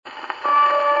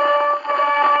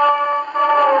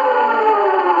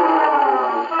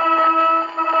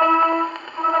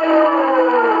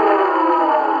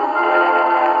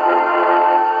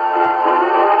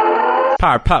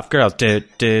Powerpuff Girls.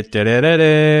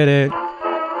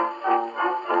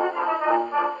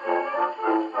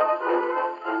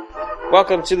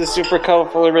 Welcome to the super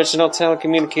colorful original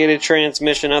telecommunicated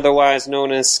transmission, otherwise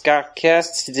known as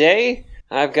Scottcast. Today,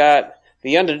 I've got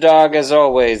the underdog, as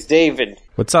always, David.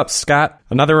 What's up, Scott?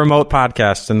 Another remote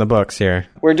podcast in the books here.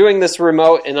 We're doing this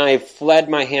remote, and I fled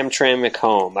my Hamtramck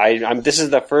home. This is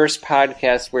the first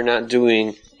podcast we're not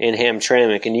doing in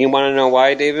Hamtramck, and you want to know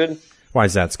why, David? Why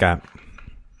is that, Scott?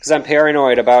 Because I'm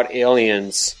paranoid about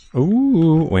aliens.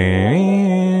 Ooh,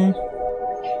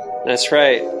 That's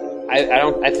right.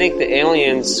 I think the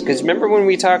aliens, because remember when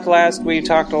we talked last, we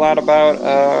talked a lot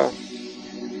about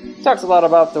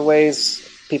the ways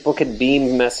people can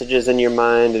beam messages in your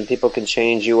mind and people can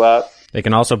change you up. They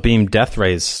can also beam death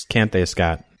rays, can't they,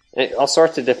 Scott? And all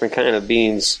sorts of different kind of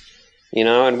beams, you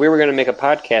know, and we were going to make a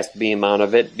podcast beam out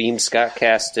of it, beam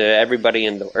Scottcast to everybody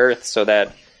in the earth so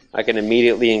that I can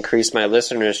immediately increase my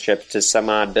listenership to some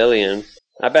odd billion.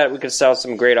 I bet we could sell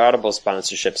some great Audible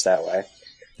sponsorships that way.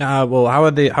 Well,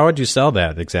 how would you sell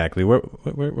that exactly?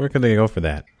 Where could they go for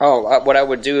that? What I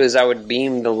would do is I would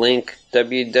beam the link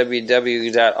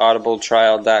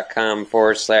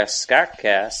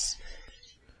www.audibletrial.com/Scottcast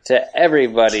to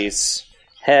everybody's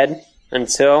head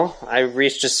until I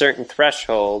reached a certain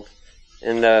threshold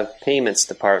in the payments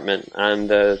department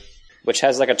which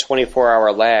has like a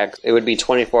 24-hour lag. It would be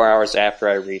 24 hours after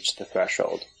I reached the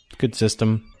threshold. Good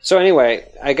system. So anyway,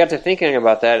 I got to thinking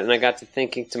about that, and I got to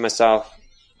thinking to myself,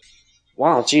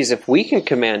 wow, geez, if we can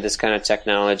command this kind of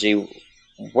technology,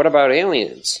 what about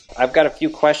aliens? I've got a few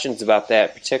questions about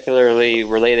that, particularly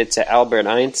related to Albert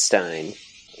Einstein.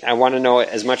 I want to know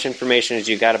as much information as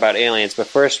you got about aliens, but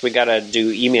first we got to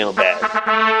do email bag.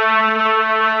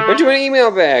 We're doing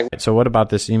email bag. So what about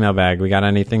this email bag? We got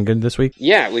anything good this week?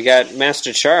 Yeah, we got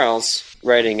Master Charles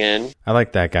writing in. I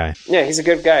like that guy. Yeah, he's a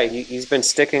good guy. He's been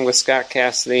sticking with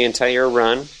Scottcast the entire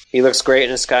run. He looks great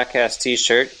in a Scottcast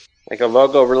t-shirt. Like, the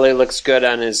logo really looks good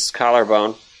on his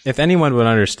collarbone. If anyone would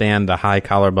understand the high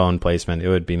collarbone placement, it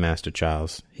would be Master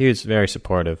Charles. He was very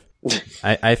supportive.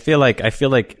 I feel like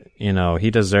you know, he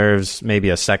deserves maybe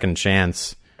a second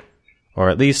chance,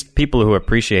 or at least people who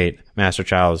appreciate Master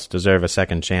Charles deserve a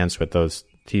second chance with those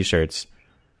T-shirts,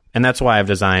 and that's why I've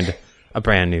designed a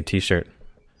brand new T-shirt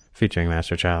featuring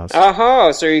Master Charles.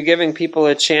 Oh, so you're giving people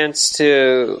a chance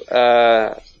to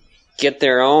get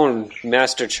their own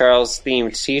Master Charles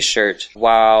themed t-shirt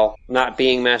while not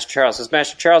being Master Charles. Because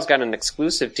Master Charles got an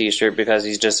exclusive t-shirt because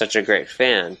he's just such a great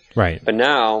fan. Right. But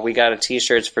now we got a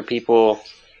t-shirts for people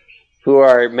who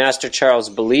are Master Charles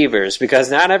believers,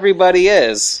 because not everybody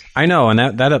is. I know, and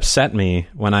that upset me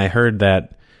when I heard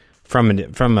that from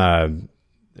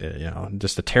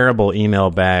just a terrible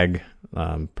email bag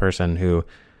person who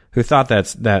thought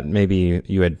that maybe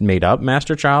you had made up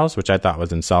Master Charles, which I thought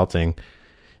was insulting.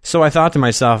 So I thought to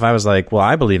myself, I was like, well,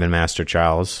 I believe in Master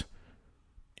Charles.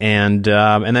 And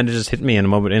then it just hit me in a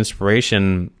moment of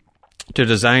inspiration to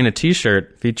design a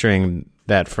T-shirt featuring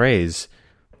that phrase,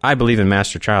 I believe in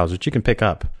Master Charles, which you can pick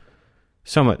up.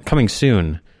 Coming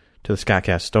soon to the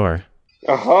Scottcast store.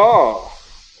 Oh,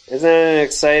 isn't that an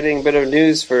exciting bit of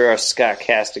news for our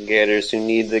Scottcastigators who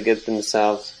need to get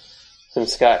themselves some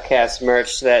Scottcast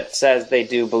merch that says they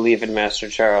do believe in Master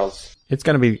Charles? It's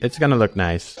gonna look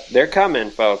nice. They're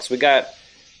coming, folks. We got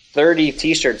 30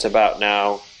 t-shirts about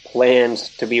now planned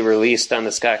to be released on the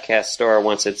Scottcast store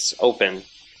once it's open.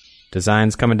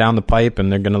 Designs coming down the pipe,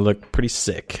 and they're gonna look pretty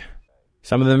sick.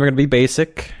 Some of them are gonna be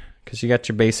basic, because you got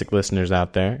your basic listeners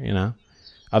out there, you know.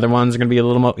 Other ones are gonna be a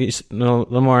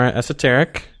little more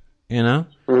esoteric, you know,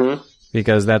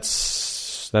 because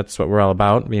that's what we're all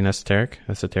about, being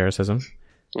esotericism.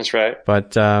 That's right.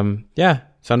 But yeah.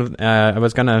 I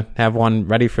was going to have one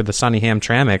ready for the Sonny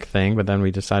Hamtramck thing, but then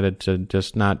we decided to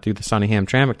just not do the Sonny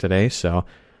Hamtramck today, so...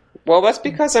 Well, that's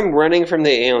because I'm running from the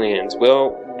aliens.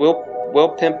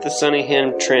 We'll pimp the Sonny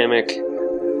Hamtramck...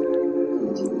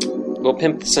 We'll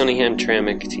pimp the Sonny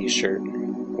Hamtramck t-shirt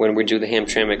when we do the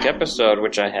Hamtramck episode,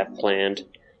 which I have planned,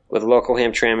 with local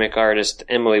Hamtramck artist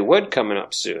Emily Wood coming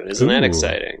up soon. Isn't that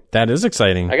exciting? That is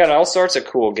exciting. I got all sorts of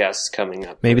cool guests coming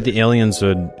up. Maybe the aliens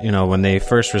would, you know, when they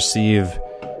first receive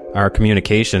our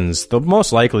communications, they'll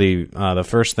most likely, the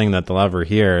first thing that they'll ever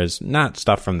hear is not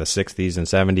stuff from the 60s and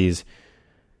 70s.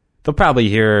 They'll probably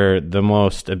hear the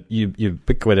most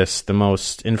ubiquitous, the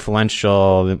most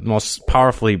influential, the most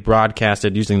powerfully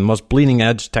broadcasted, using the most bleeding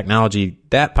edge technology,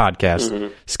 that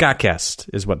podcast, Scottcast,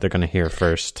 is what they're going to hear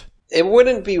first. it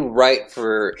wouldn't be right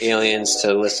for aliens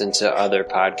to listen to other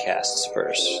podcasts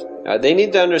first. They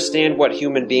need to understand what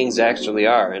human beings actually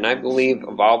are. And I believe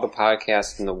of all the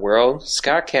podcasts in the world,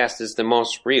 Scottcast is the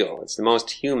most real. It's the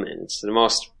most human. It's the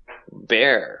most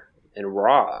bare and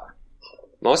raw.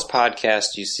 Most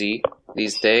podcasts you see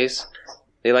these days,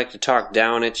 they like to talk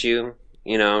down at you,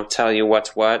 tell you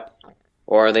what's what.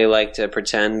 Or they like to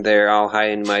pretend they're all high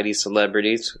and mighty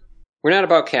celebrities. We're not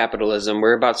about capitalism.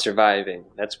 We're about surviving.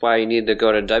 That's why you need to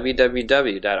go to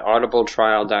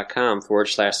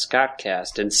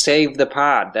www.audibletrial.com/Scottcast and save the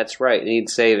pod. That's right. It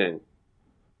needs saving.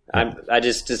 I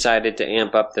just decided to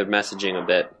amp up the messaging a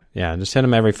bit. Yeah, just hit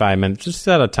them every 5 minutes. Just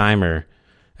set a timer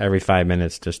every 5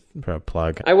 minutes just for a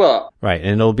plug. I will. Right,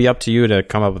 and it'll be up to you to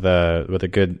come up with a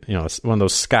good, one of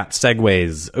those Scott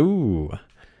segues. Ooh.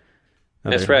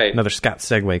 That's right. Another Scott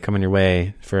segue coming your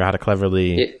way for how to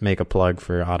cleverly make a plug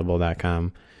for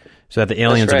audible.com. So that the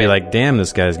aliens will be like, damn,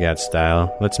 this guy's got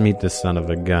style. Let's meet this son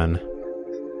of a gun.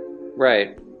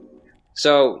 Right.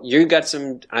 So you got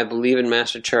some I Believe in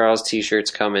Master Charles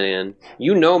t-shirts coming in.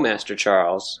 You know Master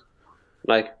Charles.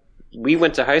 Like, we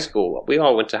went to high school. We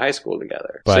all went to high school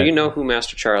together. But so you know who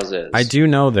Master Charles is. I do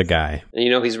know the guy. And you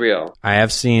know he's real. I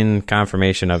have seen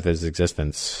confirmation of his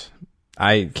existence.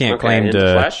 I can't claim in to... In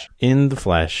the flesh? In the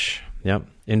flesh. Yep.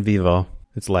 In vivo.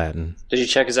 It's Latin. Did you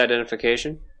check his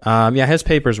identification? Yeah, his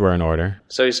papers were in order.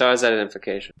 So you saw his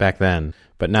identification? Back then.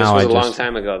 But now this was a long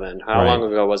time ago then. How long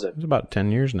ago was it? It was about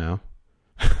 10 years now.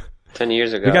 10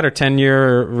 years ago. We got our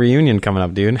 10-year reunion coming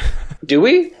up, dude. Do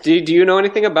we? Do you know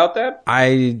anything about that?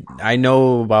 I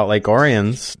know about Lake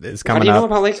Orions. It's coming up. How do you know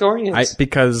about Lake Orions?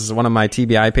 Because one of my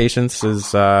TBI patients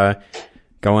is...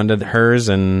 going to hers,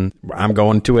 and I'm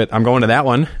going to it. I'm going to that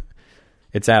one.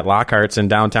 It's at Lockhart's in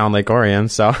downtown Lake Orion,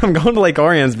 so I'm going to Lake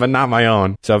Orion's, but not my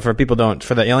own. So for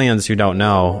the aliens who don't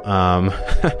know,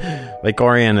 Lake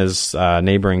Orion is a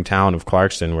neighboring town of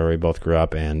Clarkston, where we both grew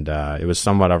up, and it was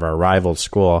somewhat of our rival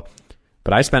school.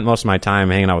 But I spent most of my time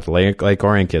hanging out with Lake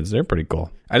Orion kids. They're pretty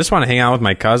cool. I just want to hang out with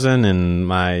my cousin and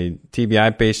my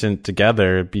TBI patient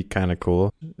together. It'd be kind of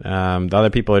cool. The other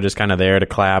people are just kind of there to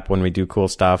clap when we do cool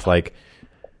stuff, like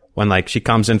when she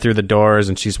comes in through the doors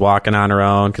and she's walking on her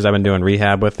own, because I've been doing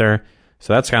rehab with her.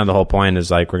 So that's kind of the whole point,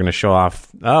 is we're going to show off,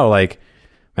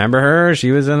 remember her?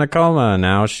 She was in a coma.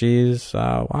 Now she's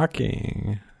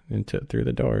walking through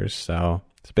the doors. So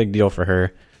it's a big deal for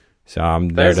her. So I'm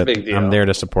there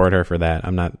to support her for that.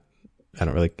 I don't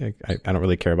really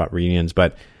care about reunions,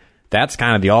 but that's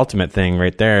kind of the ultimate thing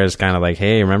right there, is kind of like,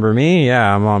 hey, remember me?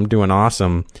 Yeah, I'm doing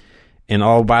awesome. And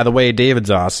oh, by the way,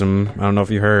 David's awesome. I don't know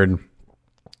if you heard.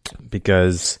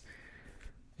 Because,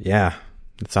 yeah,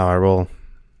 that's how I roll.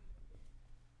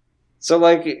 So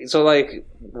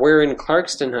we're in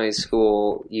Clarkston High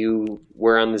School. You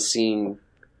were on the scene,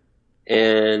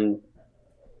 and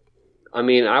I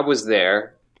mean, I was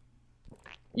there.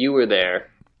 You were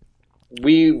there.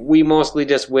 We mostly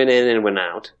just went in and went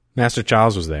out. Master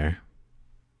Charles was there.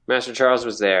 Master Charles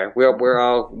was there. We're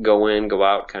all go in, go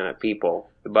out kind of people.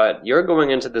 But you're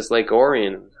going into this Lake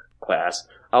Orion class,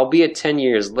 albeit 10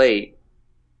 years late,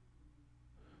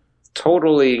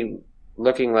 totally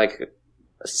looking like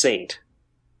a saint.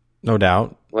 No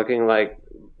doubt. Looking like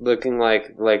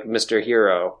Mr.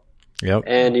 Hero. Yep.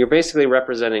 And you're basically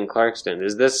representing Clarkston.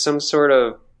 Is this some sort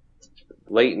of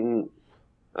latent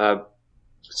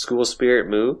school spirit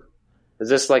move? Is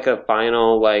this like a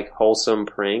final wholesome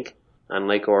prank on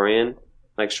Lake Orion?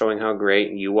 Showing how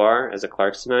great you are as a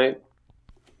Clarkstonite?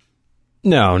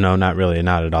 No, not really.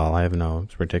 Not at all. I have no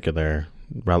particular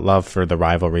love for the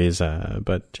rivalries,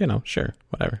 but, sure,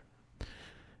 whatever.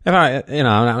 If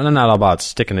I'm not all about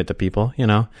sticking it to people,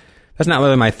 That's not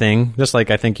really my thing. Just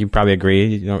I think you probably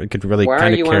agree, it could really kind of care.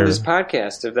 Why are you on this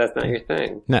podcast if that's not your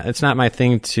thing? No, it's not my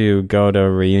thing to go to a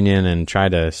reunion and try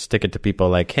to stick it to people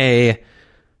like, hey,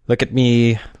 look at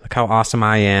me, look how awesome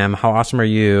I am, how awesome are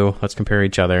you, let's compare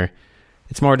each other.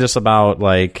 It's more just about,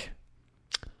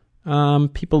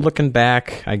 people looking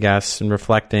back, I guess, and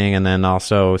reflecting, and then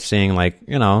also seeing, I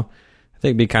think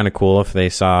it'd be kind of cool if they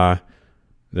saw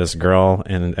this girl,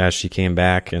 and as she came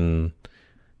back, and,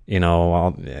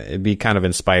 it'd be kind of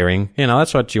inspiring.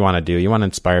 That's what you want to do. You want to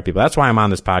inspire people. That's why I'm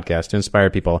on this podcast, to inspire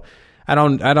people. I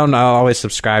don't always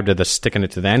subscribe to the sticking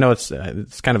it to them. I know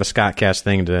it's kind of a Scottcast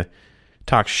thing to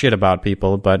talk shit about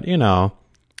people, but,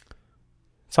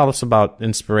 it's all about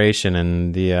inspiration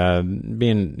and the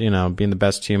being the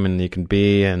best human you can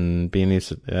be, and being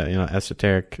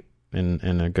esoteric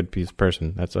and a good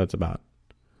person. That's what it's about.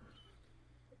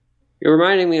 You're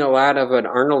reminding me a lot of an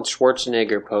Arnold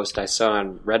Schwarzenegger post I saw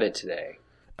on Reddit today.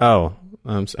 Oh,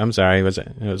 I'm sorry. Was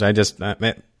I just let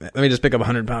me just pick up a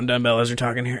 100-pound dumbbell as you're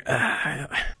talking here.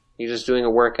 He was just doing a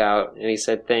workout, and he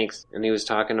said thanks, and he was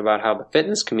talking about how the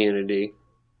fitness community,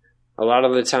 a lot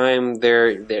of the time,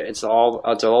 it's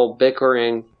all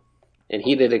bickering and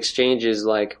heated exchanges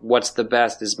like, what's the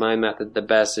best? Is my method the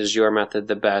best? Is your method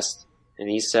the best? And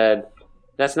he said,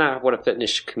 that's not what a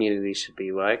fitness community should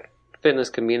be like. A fitness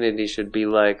community should be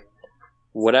like,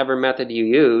 whatever method you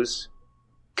use,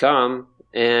 come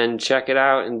and check it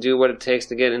out and do what it takes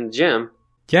to get in the gym.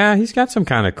 Yeah, he's got some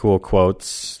kind of cool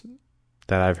quotes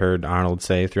that I've heard Arnold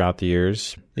say throughout the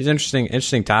years. He's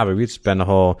interesting topic. We'd spend a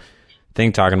whole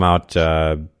thing talking about,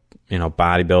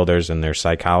 bodybuilders and their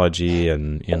psychology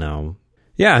and,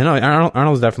 Yeah, no,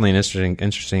 Arnold's definitely an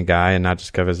interesting guy, and not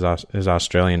just because of his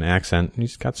Australian accent.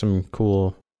 He's got some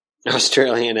cool...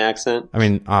 Australian accent? I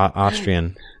mean,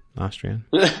 Austrian. I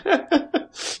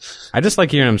just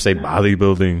like hearing him say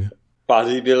bodybuilding.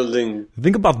 Bodybuilding. The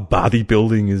thing about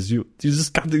bodybuilding is you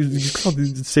just got to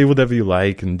say whatever you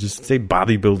like and just say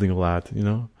bodybuilding a lot,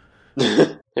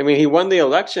 I mean, he won the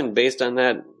election based on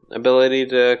that ability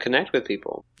to connect with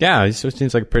people. Yeah, he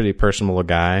seems like a pretty personable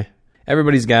guy.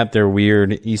 Everybody's got their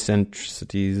weird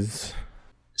eccentricities.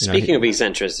 Speaking of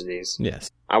eccentricities, yes,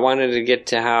 I wanted to get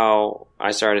to how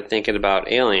I started thinking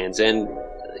about aliens, and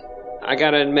I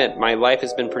gotta admit, my life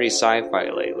has been pretty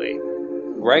sci-fi lately.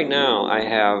 Right now,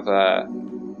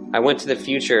 I went to the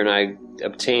future and I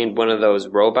obtained one of those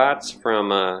robots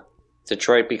from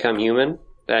Detroit Become Human,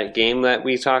 that game that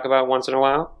we talk about once in a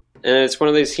while. And it's one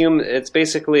of these it's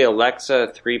basically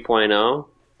Alexa 3.0.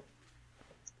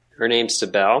 Her name's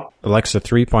Sibel. Alexa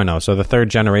 3.0, so the third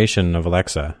generation of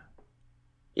Alexa.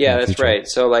 Yeah, that's right.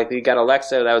 So, you got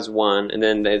Alexa, that was 1, and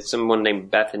then there's someone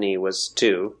named Bethany was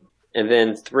 2, and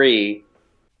then 3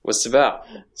 was Sibel.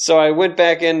 So I went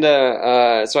back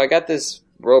into, so I got this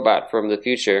robot from the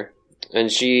future,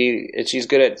 and she's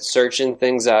good at searching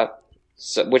things up,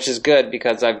 which is good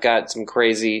because I've got some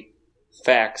crazy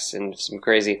facts and some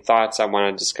crazy thoughts I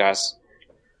want to discuss.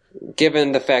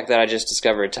 Given the fact that I just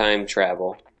discovered time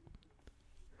travel,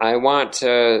 I want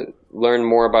to learn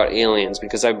more about aliens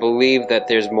because I believe that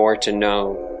there's more to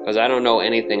know, because I don't know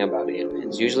anything about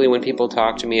aliens. Usually when people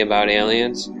talk to me about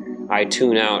aliens, I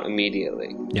tune out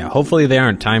immediately. Yeah, hopefully they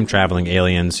aren't time-traveling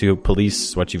aliens who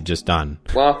police what you've just done.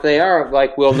 Well, if they are,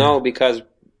 we'll know because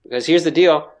here's the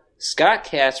deal.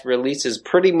 Scottcast releases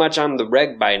pretty much on the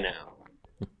reg by now.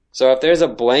 So if there's a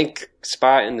blank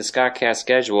spot in the Scottcast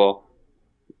schedule,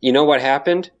 you know what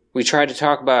happened? We tried to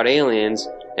talk about aliens,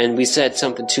 and we said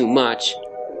something too much,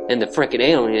 and the frickin'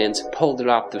 aliens pulled it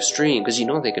off the stream, because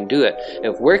they can do it.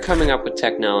 If we're coming up with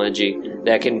technology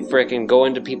that can frickin' go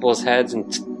into people's heads and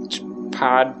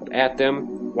pod at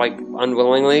them,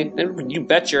 unwillingly, then you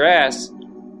bet your ass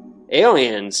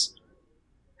aliens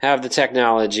have the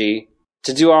technology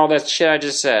to do all that shit I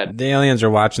just said. The aliens are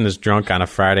watching this drunk on a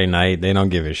Friday night. They don't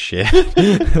give a shit.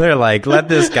 They're like, let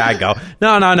this guy go.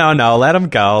 No. Let him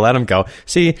go.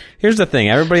 See, here's the thing.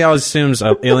 Everybody always assumes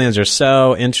aliens are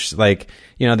so interested,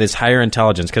 this higher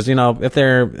intelligence. Because, if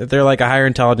they're like a higher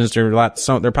intelligence,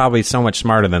 they're probably so much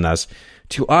smarter than us.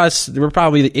 To us, we're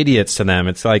probably the idiots to them.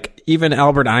 It's like, even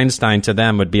Albert Einstein to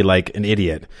them would be like an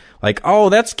idiot. Like, oh,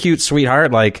 that's cute,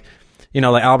 sweetheart. Like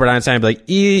Albert Einstein would be like,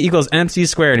 E = mc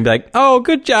squared. And he'd be like, oh,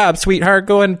 good job, sweetheart.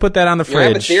 Go ahead and put that on the fridge. I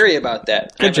have a theory about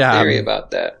that. Good job. I have a theory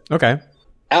about that. Okay.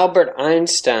 Albert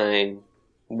Einstein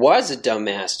was a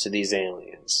dumbass to these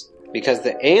aliens because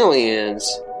the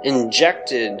aliens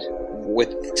injected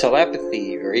with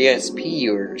telepathy or ESP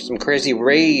or some crazy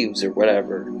raves or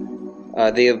whatever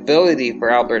the ability for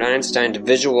Albert Einstein to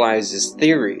visualize his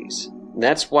theories. And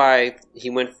that's why he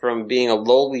went from being a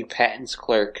lowly patents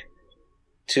clerk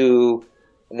to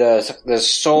the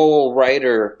sole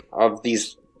writer of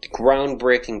these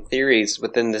groundbreaking theories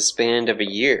within the span of a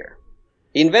year.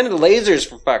 He invented lasers,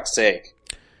 for fuck's sake.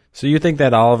 So you think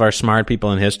that all of our smart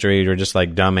people in history are just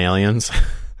like dumb aliens?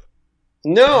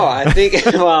 No, I think,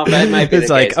 well, that might be it's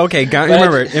the like, case. Okay,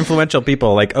 remember, influential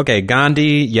people,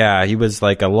 Gandhi, yeah, he was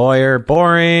like a lawyer,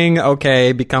 boring,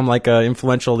 okay, become like a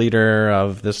influential leader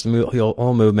of this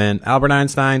whole movement. Albert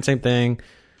Einstein, same thing,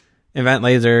 invent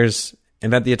lasers,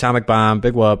 invent the atomic bomb,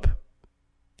 big whoop,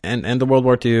 and end the World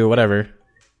War II, whatever.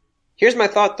 Here's my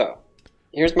thought, though.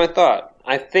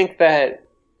 I think that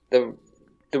the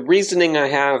reasoning I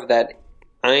have that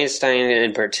Einstein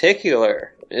in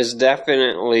particular has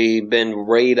definitely been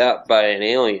rayed up by an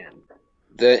alien.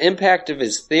 The impact of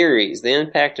his theories, the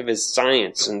impact of his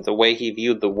science, and the way he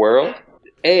viewed the world,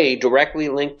 A, directly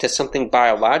linked to something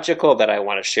biological that I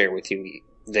want to share with you,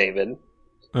 David.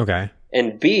 Okay.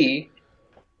 And B,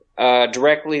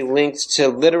 directly linked to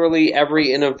literally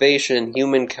every innovation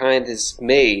humankind has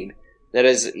made that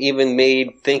has even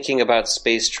made thinking about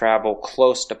space travel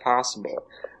close to possible.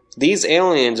 These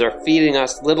aliens are feeding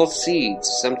us little seeds.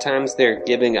 Sometimes they're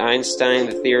giving Einstein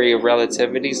the theory of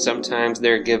relativity. Sometimes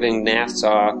they're giving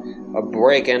NASA a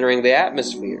break entering the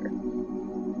atmosphere.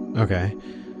 Okay.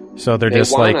 So they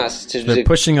just want like us to they're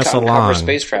pushing us along for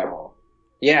space travel.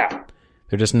 Yeah.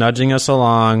 They're just nudging us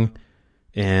along,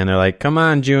 and they're like, "Come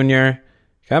on, Junior.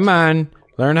 Come on.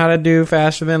 Learn how to do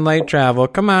faster than light travel.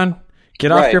 Come on.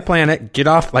 Get off your planet. Get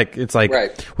off." Like, it's like,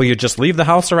 will you just leave the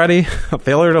house already? A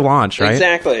failure to launch, right?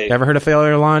 Exactly. You ever heard of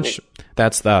failure to launch?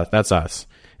 That's us.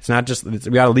 It's not just, we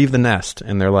got to leave the nest.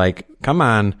 And they're like, "Come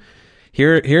on.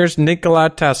 Here's Nikola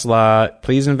Tesla.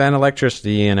 Please invent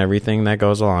electricity and everything that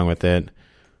goes along with it.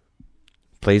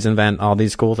 Please invent all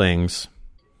these cool things."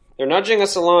 They're nudging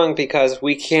us along because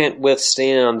we can't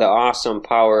withstand the awesome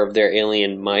power of their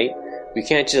alien might. We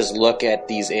can't just look at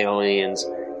these aliens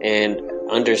and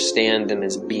understand them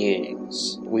as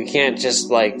beings. We can't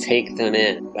just like take them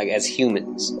in like as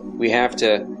humans. We have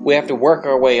to work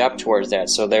our way up towards that.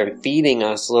 So they're feeding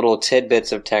us little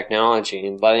tidbits of technology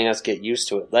and letting us get used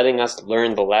to it, letting us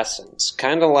learn the lessons.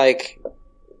 Kind of like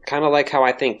how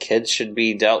I think kids should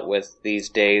be dealt with these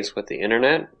days with the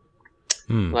internet.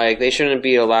 Like, they shouldn't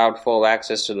be allowed full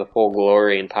access to the full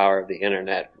glory and power of the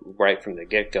internet right from the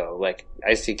get-go. Like,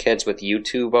 I see kids with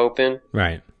YouTube open.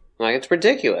 Right. Like, it's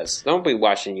ridiculous. Don't be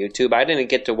watching YouTube. I didn't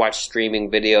get to watch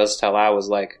streaming videos till I was,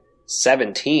 like,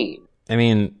 17. I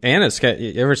mean, and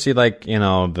you ever see, like, you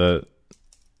know, the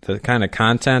kind of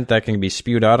content that can be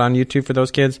spewed out on YouTube for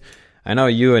those kids? I know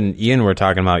you and Ian were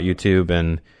talking about YouTube,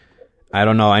 and I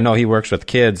don't know. I know he works with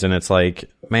kids, and it's like,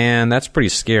 man, that's pretty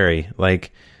scary.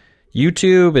 Like,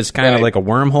 YouTube is kind of like a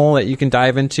wormhole that you can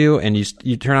dive into, and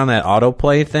you turn on that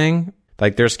autoplay thing.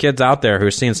 Like, there's kids out there who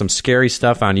are seeing some scary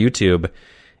stuff on YouTube,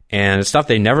 and stuff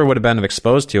they never would have been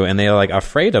exposed to, and they're like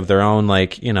afraid of their own,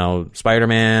 like, you know,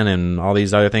 Spider-Man and all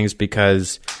these other things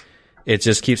because it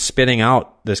just keeps spitting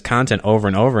out this content over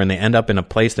and over, and they end up in a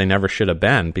place they never should have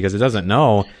been because it doesn't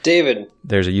know. David,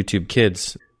 there's a YouTube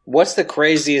Kids. What's the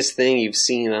craziest thing you've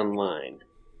seen online?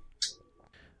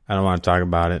 I don't want to talk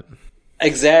about it.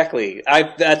 Exactly.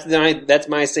 That's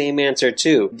my same answer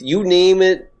too. You name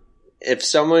it, if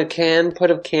someone can put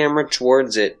a camera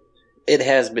towards it, it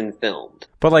has been filmed.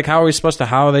 But like, how are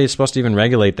they supposed to even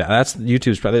regulate that? That's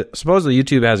YouTube's. Supposedly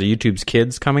YouTube has a YouTube's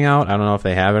Kids coming out. I don't know if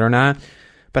they have it or not.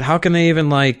 But how can they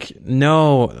even like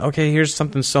know? Okay, here's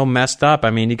something so messed up. I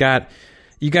mean, you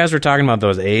guys were talking about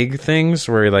those egg things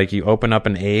where like you open up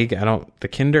an egg. The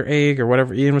Kinder egg or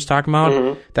whatever Ian was talking about.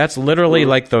 Mm-hmm. That's literally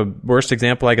like the worst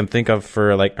example I can think of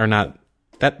for like, or not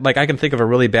that, like I can think of a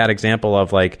really bad example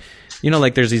of like, you know,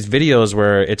 like there's these videos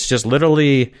where it's just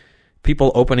literally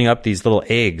people opening up these little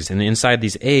eggs, and inside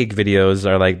these egg videos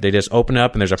are like, they just open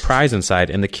up and there's a prize inside,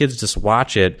 and the kids just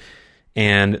watch it.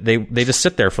 And they just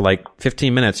sit there for like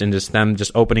 15 minutes and just them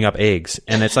just opening up eggs.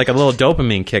 And it's like a little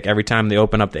dopamine kick every time they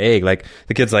open up the egg. Like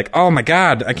the kid's like, "Oh my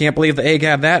God, I can't believe the egg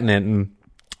had that in it." And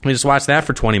we just watch that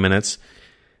for 20 minutes.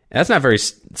 That's not very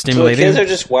stimulating. So the kids are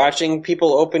just watching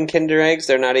people open Kinder eggs?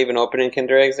 They're not even opening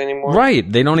Kinder eggs anymore? Right.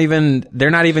 They're not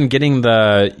even getting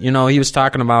the, you know, he was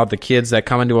talking about the kids that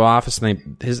come into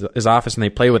his office and they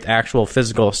play with actual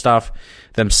physical stuff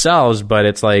themselves, but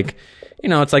it's like, you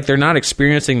know, it's like they're not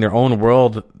experiencing their own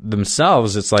world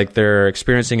themselves. It's like they're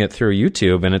experiencing it through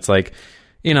YouTube, and it's like,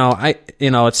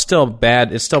 it's still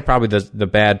bad. It's still probably the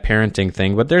bad parenting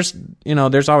thing, but there's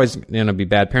always going to be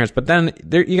bad parents. But then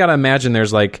you got to imagine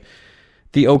there's like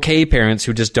the okay parents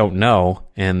who just don't know,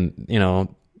 and you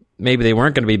know, maybe they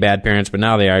weren't going to be bad parents, but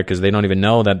now they are because they don't even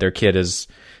know that their kid is.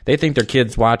 They think their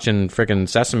kid's watching freaking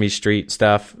Sesame Street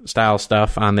style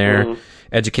stuff on their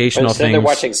educational Instead things. They're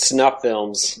watching snuff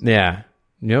films. Yeah.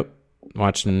 Yep.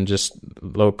 Watching just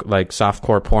like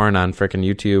softcore porn on freaking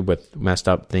YouTube with messed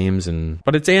up themes,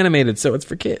 but it's animated, so it's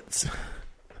for kids.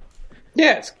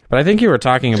 Yes. But I think you were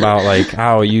talking about like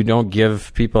how you don't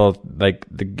give people like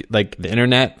the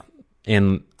internet,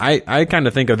 and I kind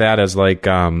of think of that as like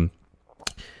when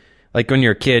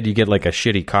you're a kid, you get like a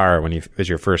shitty car as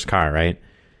your first car, right?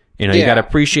 You know, you got to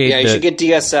appreciate. Yeah, you should get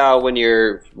DSL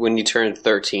when you turn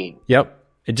 13. Yep.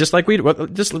 Just like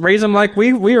just raise them like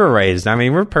we were raised. I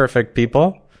mean, we're perfect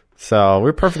people, so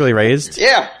we're perfectly raised.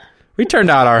 Yeah, we turned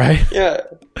out all right. Yeah,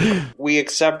 we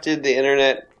accepted the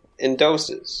internet in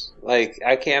doses. Like,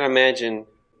 I can't imagine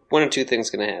one of two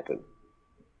things going to happen.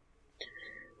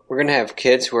 We're going to have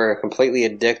kids who are completely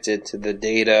addicted to the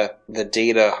data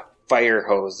fire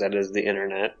hose that is the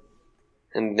internet,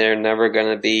 and they're never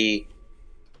going to be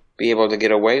able to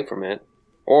get away from it.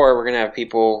 Or we're going to have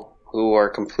people who are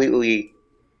completely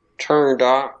turned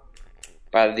off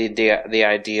by the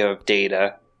idea of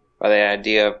data, by the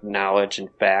idea of knowledge and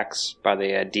facts, by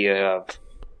the idea of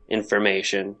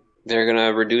information. They're going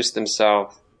to reduce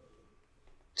themselves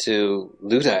to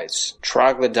Luddites,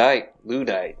 troglodyte,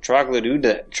 Luddite,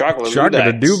 troglodyte, Troglodyte.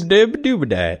 Troglodyte. That's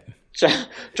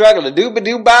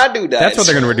what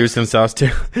they're going to reduce themselves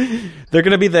to. They're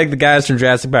going to be like the guys from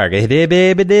Jurassic Park.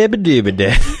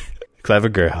 Clever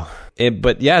girl.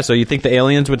 But yeah, so you think the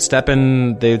aliens would step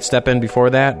in? They would step in before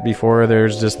that, before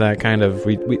there's just that kind of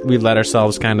we let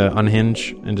ourselves kind of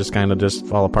unhinge and just kind of just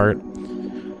fall apart.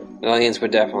 Aliens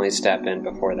would definitely step in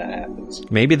before that happens.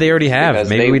 Maybe they already have. Because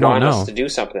maybe we don't know. They want us to do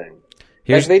something.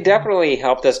 Like, they definitely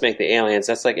helped us make the aliens.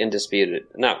 That's like indisputed.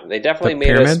 No, they definitely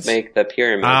made us make the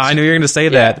pyramids. I knew you were going to say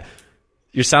that.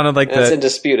 You sounded like that's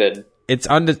indisputed.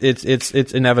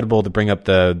 It's inevitable to bring up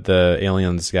the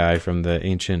aliens guy from the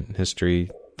ancient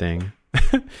history thing.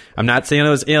 I'm not saying it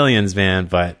was aliens, man,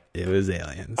 but it was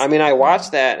aliens. I mean, I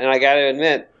watched that, and I got to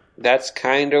admit, that's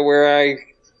kind of where I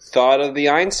thought of the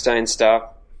Einstein stuff.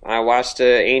 I watched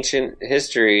ancient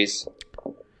histories.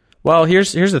 Well,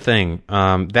 here's the thing.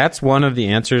 That's one of the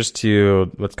answers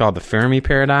to what's called the Fermi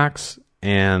paradox.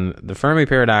 And the Fermi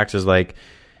paradox is like,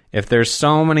 if there's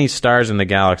so many stars in the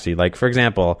galaxy, like, for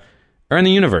example, or in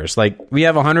the universe, like, we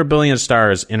have 100 billion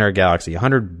stars in our galaxy,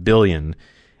 100 billion.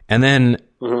 And then,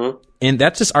 and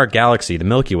that's just our galaxy, the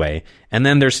Milky Way. And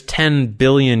then there's 10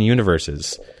 billion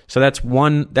universes. So that's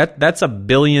a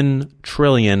billion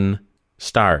trillion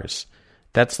stars.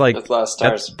 That's like, that's a lot of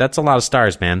stars. That's a lot of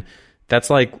stars, man. That's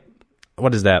like,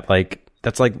 what is that? Like,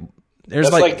 that's like, there's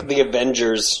that's like the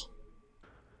Avengers.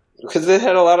 Because it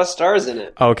had a lot of stars in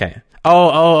it. Okay.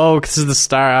 Oh, because of the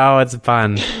star. Oh, it's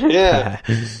fun. Yeah.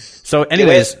 So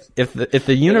anyways, if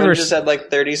the universe just had like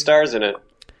 30 stars in it.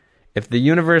 If the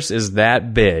universe is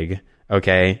that big,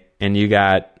 okay, and you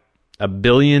got a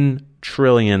billion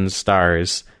trillion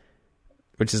stars,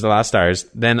 which is a lot of stars,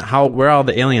 then where are all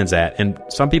the aliens at? And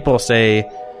some people say,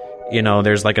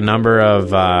 there's like a number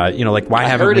of, like why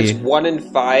haven't we... I heard it's 1 in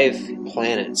 5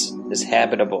 planets is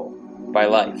habitable by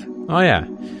life. Oh, yeah.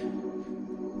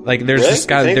 Like, there's really? this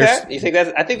guy... You think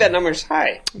that? I think that number's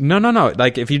high. No.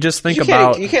 Like, if you just think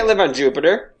about... You can't live on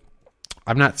Jupiter.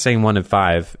 I'm not saying 1 in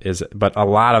 5 is... But a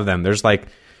lot of them. There's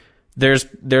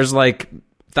like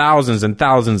thousands and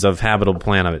thousands of habitable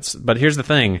planets. But here's the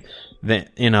thing. That,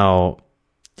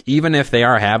 even if they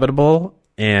are habitable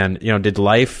and, did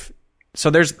life... So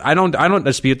I don't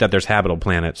dispute that there's habitable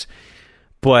planets,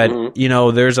 but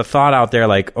there's a thought out there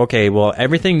like, okay, well,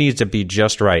 everything needs to be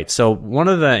just right. So one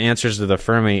of the answers to the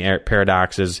Fermi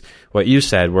paradox is what you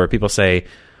said, where people say,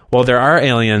 well, there are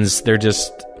aliens,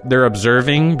 they're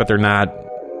observing, but they're not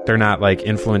like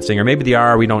influencing, or maybe they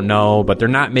are, we don't know, but they're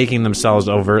not making themselves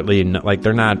overtly, like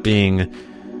they're not being,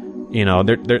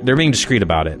 they're being discreet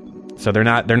about it. So they're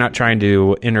not trying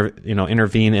to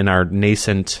intervene in our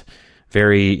nascent,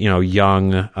 very,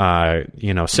 young,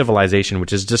 civilization,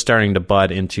 which is just starting to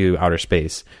bud into outer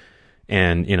space.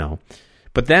 And,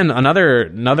 but then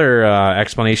another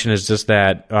explanation is just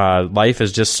that, life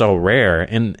is just so rare.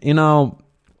 And,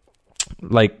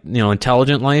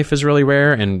 intelligent life is really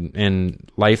rare,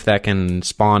 and life that can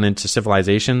spawn into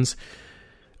civilizations.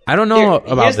 I don't know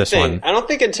about this one. I don't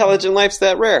think intelligent life's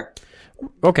that rare.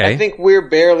 Okay. I think we're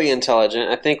barely intelligent.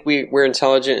 I think we're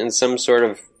intelligent in some sort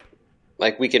of,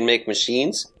 like, we can make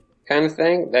machines kind of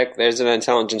thing. There's an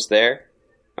intelligence there.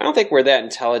 I don't think we're that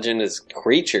intelligent as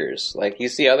creatures. Like, you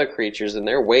see other creatures, and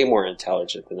they're way more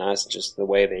intelligent than us, just the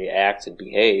way they act and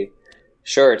behave.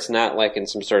 Sure, it's not like in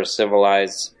some sort of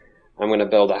civilized, I'm going to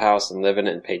build a house and live in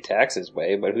it and pay taxes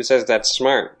way, but who says that's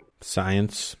smart?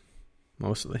 Science,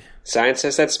 mostly. Science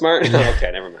says that's smart?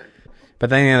 Okay, never mind.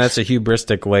 But then that's a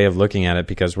hubristic way of looking at it,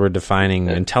 because we're defining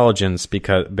intelligence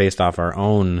based off our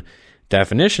own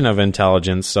definition of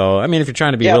intelligence. So, I mean, if you're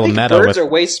trying to be a little meta, birds are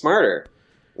way smarter.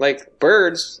 Like,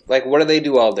 birds, like, what do they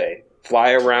do all day?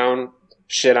 Fly around,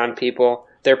 shit on people.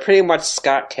 They're pretty much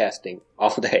Scott casting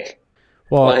all day,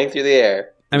 flying through the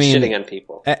air, shitting on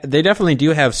people. They definitely do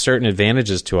have certain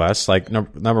advantages to us. Like,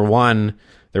 number one,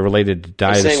 they're related to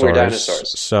dinosaurs. I'm saying we're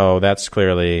dinosaurs. So that's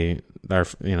clearly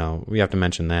we have to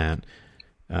mention that.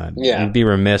 You'd be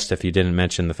remiss if you didn't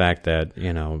mention the fact that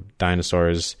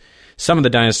dinosaurs. Some of the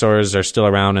dinosaurs are still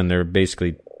around, and they're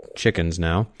basically chickens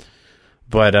now,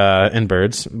 but and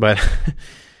birds. But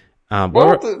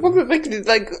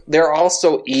they're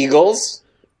also eagles.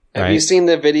 Have you seen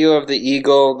the video of the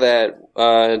eagle that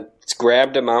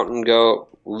grabbed a mountain goat,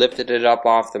 lifted it up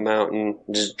off the mountain,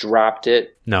 just dropped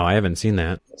it? No, I haven't seen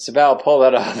that. Sabal, pull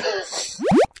that up.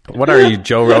 What are you,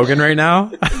 Joe Rogan right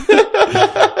now?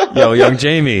 Yo, young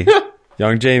Jamie,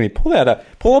 pull that up.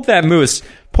 Pull up that moose.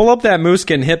 Pull up that moose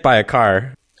getting hit by a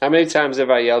car. How many times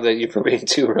have I yelled at you for being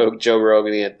too Joe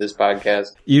Rogan at this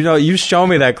podcast? You know, you show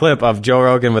me that clip of Joe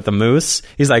Rogan with the moose.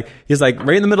 He's like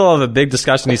right in the middle of a big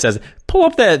discussion. He says, pull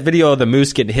up that video of the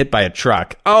moose getting hit by a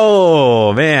truck.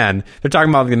 Oh, man. They're talking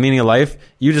about the meaning of life.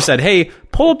 You just said, hey,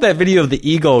 pull up that video of the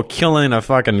eagle killing a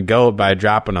fucking goat by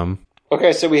dropping them.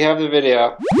 Okay, so we have the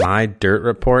video.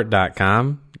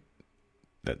 MyDirtReport.com.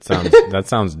 That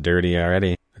sounds dirty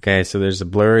already. Okay, so there's a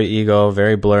blurry eagle,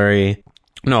 very blurry.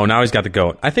 No, now he's got the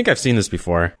goat. I think I've seen this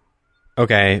before.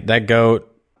 Okay, that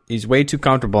goat, he's way too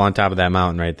comfortable on top of that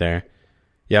mountain right there.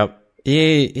 Yep.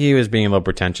 He was being a little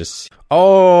pretentious.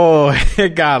 Oh,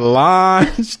 it got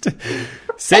launched.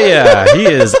 See ya. He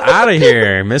is out of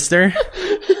here, mister.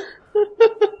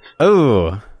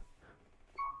 Oh.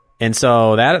 And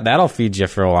so that'll feed you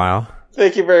for a while.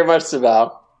 Thank you very much,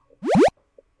 Sibel.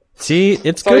 See,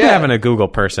 it's good having a Google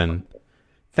person.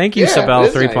 Thank you,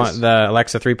 Sibel, nice. The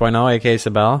Alexa 3.0, aka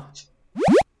Sibel.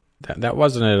 That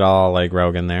wasn't at all like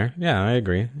Rogan there. Yeah, I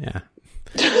agree. Yeah.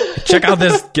 Check out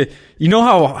this. You know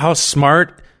how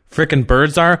smart freaking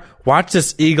birds are? Watch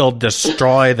this eagle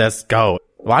destroy this goat.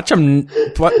 Watch him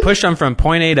push them from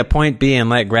point A to point B and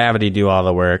let gravity do all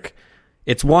the work.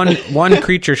 It's one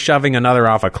creature shoving another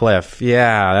off a cliff.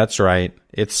 Yeah, that's right.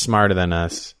 It's smarter than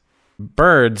us.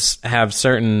 Birds have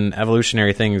certain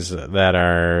evolutionary things that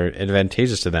are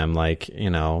advantageous to them, like, you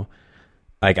know,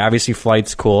 like obviously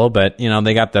flight's cool, but, you know,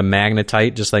 they got the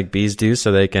magnetite just like bees do,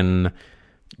 so they can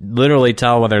literally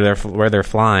tell where they're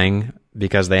flying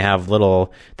because they have the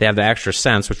extra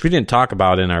sense, which we didn't talk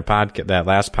about in our that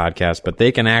last podcast, but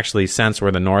they can actually sense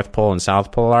where the North Pole and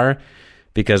South Pole are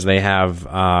because they have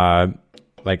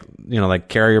like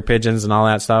carrier pigeons and all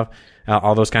that stuff.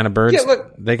 All those kind of birds,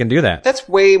 they can do that. That's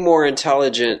way more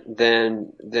intelligent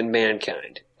than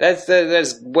mankind.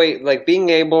 That's way, like, being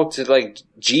able to, like,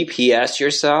 GPS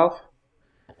yourself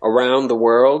around the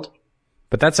world.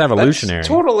 But that's evolutionary. That's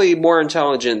totally more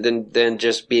intelligent than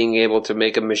just being able to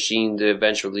make a machine to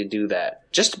eventually do that.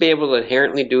 Just to be able to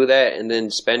inherently do that and then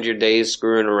spend your days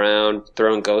screwing around,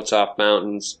 throwing goats off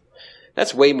mountains.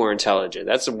 That's way more intelligent.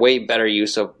 That's a way better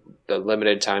use of the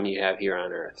limited time you have here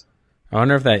on Earth. I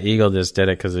wonder if that eagle just did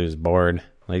it because he was bored.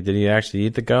 Like, did he actually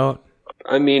eat the goat?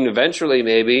 I mean, eventually,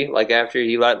 maybe. Like, after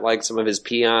he let, like, some of his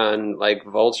peon, like,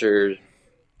 vulture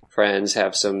friends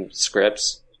have some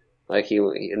scripts. Like,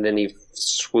 and then he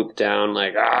swooped down,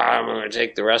 like, I'm going to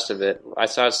take the rest of it. I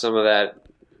saw some of that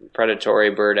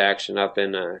predatory bird action up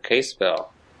in Caseville.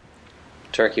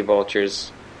 Turkey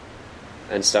vultures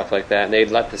and stuff like that. And they'd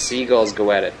let the seagulls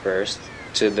go at it first.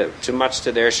 Too much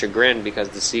to their chagrin, because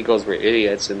the seagulls were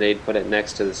idiots, and they'd put it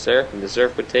next to the surf, and the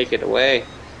surf would take it away,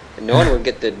 and no one would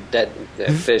get the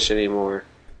fish anymore.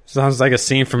 Sounds like a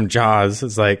scene from Jaws.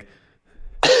 It's like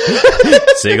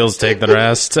seagulls take the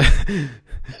rest.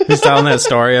 He's telling that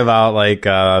story about like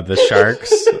the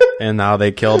sharks and how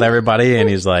they killed everybody, and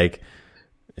he's like,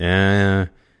 yeah.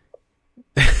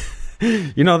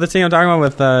 You know the scene I'm talking about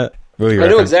with I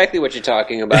know exactly what you're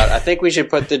talking about. I think we should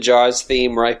put the Jaws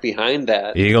theme right behind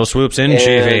that. Eagle swoops in,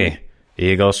 Chiefy.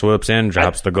 Eagle swoops in,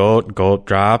 drops the goat. Goat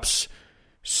drops.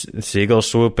 Seagulls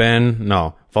swoop in.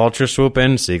 No, vulture swoop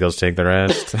in. Seagulls take the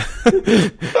rest.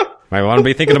 Might want to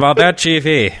be thinking about that,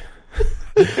 Chiefy.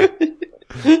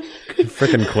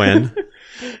 Frickin' Quinn.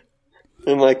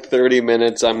 In like 30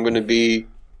 minutes, I'm going to be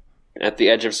at the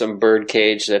edge of some bird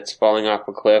cage that's falling off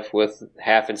a cliff with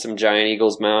half in some giant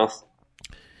eagle's mouth.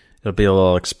 It'll be a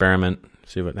little experiment.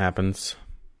 See what happens.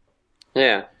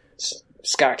 Yeah.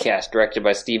 Scottcast, directed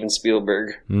by Steven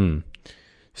Spielberg.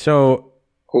 So,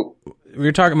 we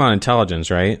were talking about intelligence,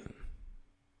 right?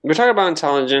 We're talking about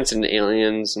intelligence and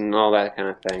aliens and all that kind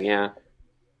of thing, yeah.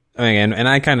 I mean, and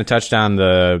I kind of touched on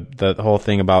the whole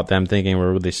thing about them thinking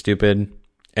we're really stupid.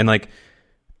 And, like,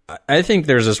 I think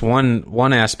there's this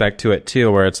one aspect to it too,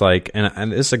 where it's like,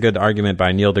 and this is a good argument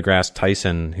by Neil deGrasse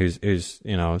Tyson, who's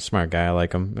you know, a smart guy. I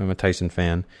like him. I'm a Tyson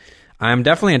fan. I'm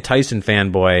definitely a Tyson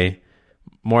fanboy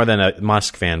more than a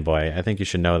Musk fanboy. I think you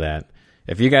should know that.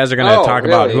 If you guys are going to talk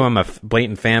about who I'm a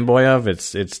blatant fanboy of,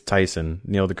 it's Tyson,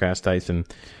 Neil deGrasse Tyson.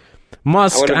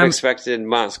 Musk. I would have expected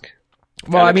Musk.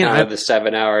 Well, I mean, the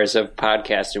 7 hours of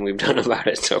podcasting we've done about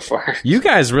it so far. You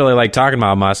guys really like talking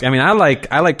about Musk. I mean, I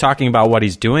like talking about what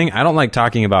he's doing. I don't like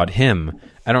talking about him.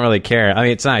 I don't really care. I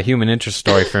mean, it's not a human interest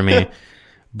story for me.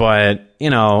 But,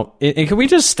 you know, and can we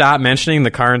just stop mentioning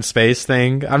the car in space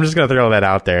thing? I'm just going to throw that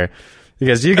out there.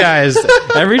 Because you guys,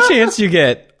 every chance you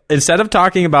get, instead of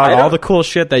talking about all the cool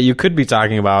shit that you could be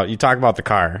talking about, you talk about the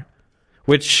car.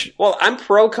 Which, Well, I'm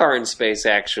pro car in space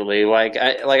actually.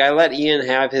 I let Ian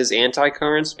have his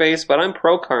anti-car in space, but I'm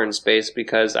pro car in space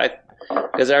because I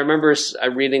remember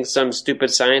reading some stupid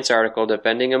science article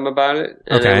defending him about it,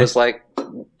 and Okay. it was like,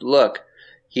 look,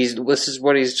 this is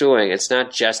what he's doing. It's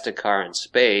not just a car in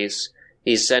space.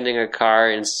 He's sending a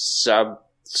car in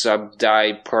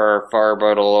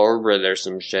sub-diperorbital orbit or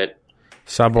some shit.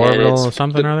 suborbital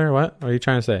something or other? What are you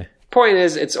trying to say? Point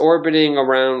is, it's orbiting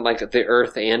around like the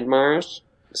Earth and Mars.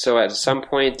 So at some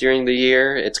point during the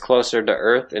year, it's closer to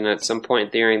Earth, and at some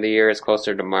point during the year, it's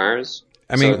closer to Mars.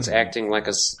 I mean, so it's acting like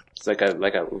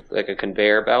a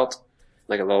conveyor belt,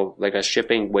 like a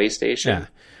shipping way station. yeah.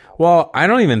 Well, I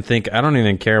don't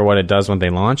even care what it does when they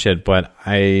launch it, but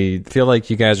I feel like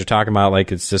you guys are talking about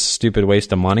like it's just a stupid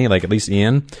waste of money, like at least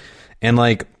Ian. And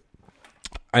like,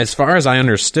 as far as I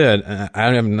understood, I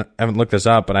haven't looked this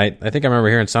up, but I think I remember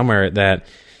hearing somewhere that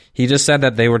he just said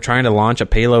that they were trying to launch a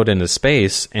payload into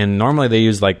space, and normally they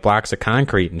use like blocks of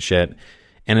concrete and shit.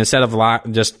 And instead of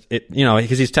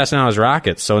because he's testing out his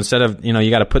rockets, so instead of you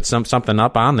got to put something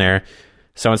up on there,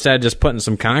 so instead of just putting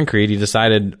some concrete, he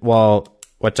decided, well,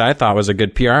 which I thought was a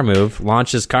good PR move,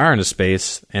 launch his car into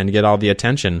space and get all the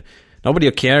attention. Nobody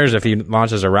cares if he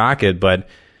launches a rocket, but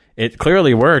it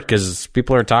clearly worked because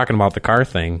people are talking about the car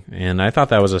thing, and I thought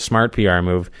that was a smart PR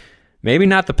move. Maybe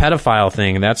not the pedophile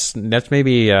thing. That's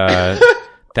maybe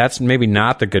that's maybe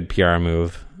not the good PR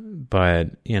move.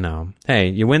 But hey,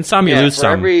 you win some, you lose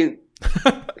some. For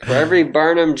every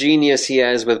Barnum genius he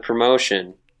has with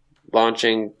promotion,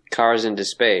 launching cars into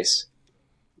space,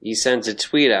 he sends a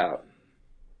tweet out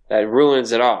that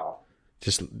ruins it all.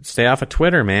 Just stay off of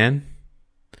Twitter, man.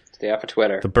 Stay off of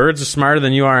Twitter. The birds are smarter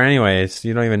than you are anyways.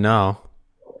 You don't even know.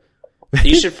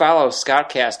 You should follow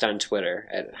Scottcast on Twitter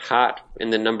at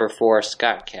 @4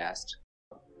 Scottcast.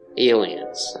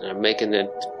 Aliens. And I'm making a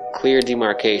clear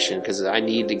demarcation because I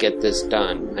need to get this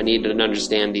done. I need to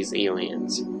understand these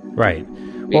aliens. Right.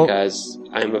 Because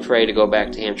I'm afraid to go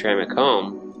back to Hamtramck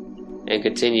home and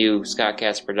continue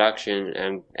Scottcast production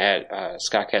and at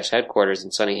Scottcast headquarters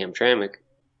in sunny Hamtramck.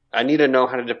 I need to know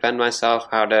how to defend myself,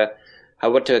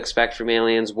 what to expect from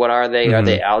aliens. What are they? Mm-hmm. Are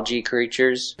they algae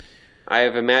creatures? I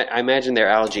imagine they're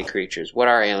algae creatures. What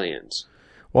are aliens?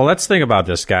 Well, let's think about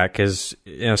this, Scott, because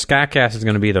Scottcast is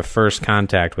going to be the first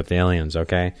contact with aliens,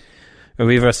 okay?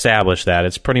 We've established that.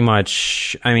 It's pretty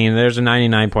much, there's a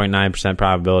 99.9%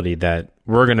 probability that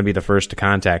we're going to be the first to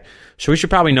contact. So we should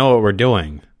probably know what we're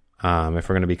doing if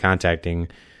we're going to be contacting.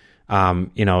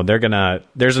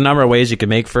 There's a number of ways you could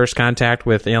make first contact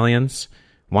with aliens.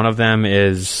 One of them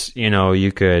is,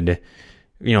 you could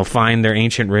find their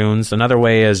ancient runes. Another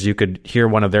way is you could hear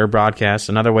one of their broadcasts.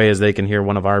 Another way is they can hear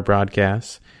one of our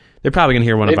broadcasts. They're probably going to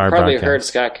hear one of our broadcasts. They've probably heard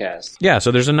Scottcast. Yeah, so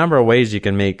there's a number of ways you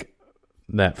can make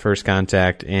that first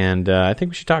contact, and I think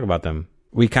we should talk about them.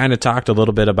 We kind of talked a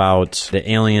little bit about the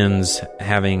aliens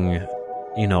having,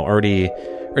 already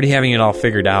having it all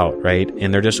figured out, right?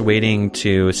 And they're just waiting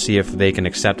to see if they can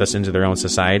accept us into their own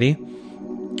society.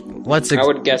 I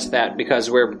would guess that because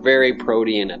we're very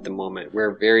protean at the moment.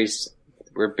 We're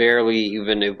barely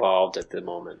even evolved at the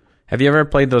moment. Have you ever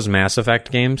played those Mass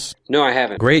Effect games? No, I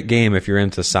haven't. Great game if you're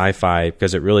into sci-fi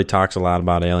because it really talks a lot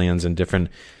about aliens and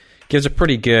gives a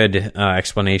pretty good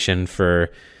explanation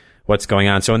for what's going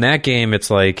on. So in that game, it's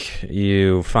like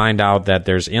you find out that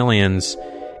there's aliens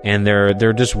and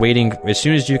they're just waiting. As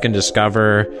soon as you can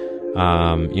discover,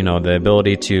 the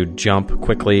ability to jump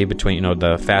quickly between,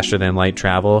 the faster than light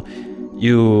travel,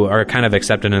 you are kind of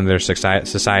accepted into their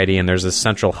society, and there's this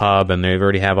central hub, and they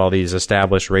already have all these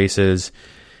established races.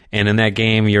 And in that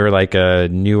game, you're like a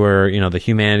newer, the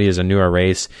humanity is a newer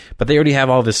race, but they already have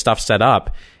all this stuff set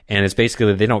up, and it's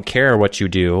basically they don't care what you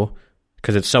do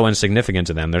because it's so insignificant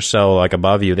to them. They're so like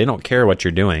above you. They don't care what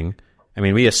you're doing.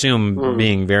 We assume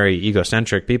being very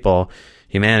egocentric people,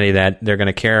 humanity, that they're going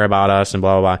to care about us and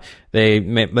blah, blah, blah. They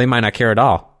might not care at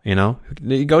all,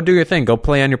 Go do your thing. Go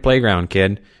play on your playground,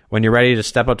 kid. When you're ready to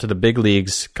step up to the big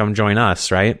leagues, come join us,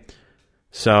 right?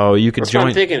 So you could join.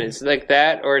 I'm thinking it's like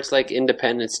that, or it's like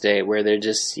Independence Day, where they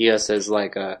just see us as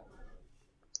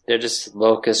they're just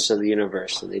locusts of the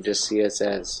universe, and they just see us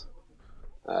as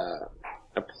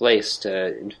a place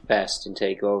to infest and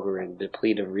take over and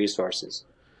deplete of resources.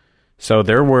 So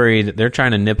they're worried. They're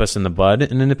trying to nip us in the bud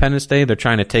in Independence Day. They're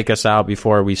trying to take us out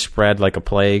before we spread like a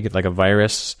plague, like a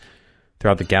virus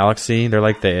throughout the galaxy. They're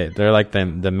like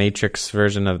the Matrix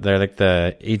version of. They're like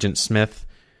the Agent Smith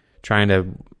trying to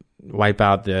wipe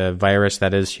out the virus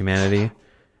that is humanity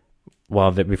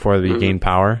before we gain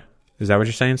power. Is that what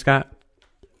you're saying, Scott?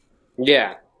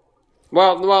 Yeah.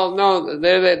 Well, no,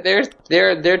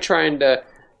 they're trying to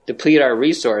deplete our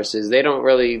resources. They don't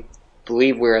really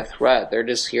believe we're a threat. They're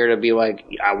just here to be like,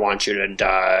 I want you to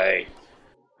die.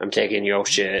 I'm taking your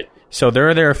shit. So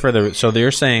they're there for the. So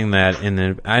they're saying that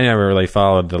I never really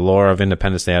followed the lore of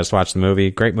Independence Day. I just watched the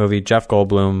movie. Great movie. Jeff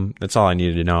Goldblum. That's all I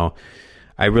needed to know.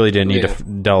 I really didn't need to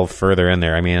delve further in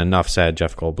there. I mean, enough said.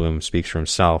 Jeff Goldblum speaks for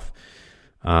himself.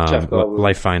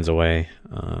 Life finds a way.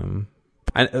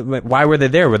 Why were they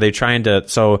there? Were they trying to?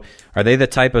 So are they the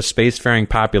type of spacefaring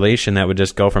population that would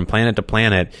just go from planet to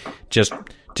planet, just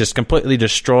completely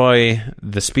destroy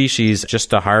the species just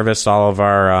to harvest all of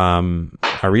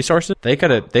our resources? They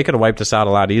could have wiped us out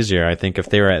a lot easier, I think, if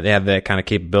they had that kind of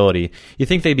capability. You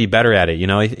think they'd be better at it? You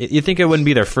know, you think it wouldn't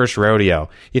be their first rodeo?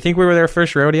 You think we were their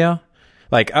first rodeo?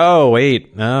 Like, oh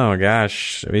wait, oh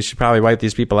gosh, we should probably wipe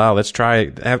these people out. Let's try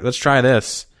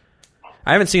this.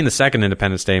 I haven't seen the second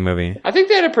Independence Day movie. I think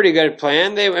they had a pretty good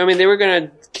plan. They were going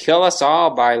to kill us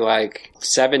all by like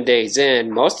 7 days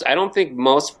in. I don't think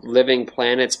most living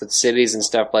planets with cities and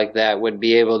stuff like that would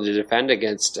be able to defend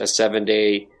against a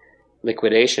 7-day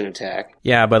liquidation attack.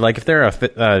 Yeah, but like if they're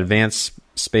advanced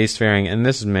spacefaring, and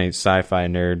this is my sci-fi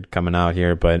nerd coming out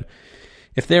here, but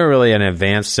if they're really an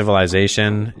advanced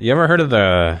civilization, you ever heard of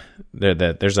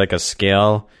there's like a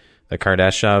scale, the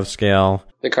Kardashev scale?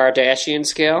 The Kardashian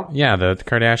scale? Yeah, the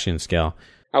Kardashian scale.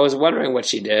 I was wondering what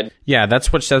she did. Yeah,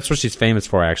 that's what she's famous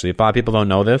for, actually. A lot of people don't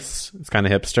know this. It's kind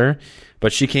of hipster.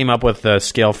 But she came up with the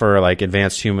scale for like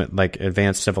advanced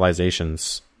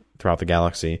civilizations throughout the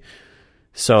galaxy.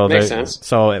 So makes sense.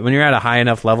 So when you're at a high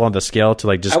enough level on the scale to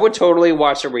like just... I would totally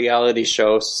watch a reality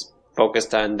show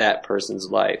focused on that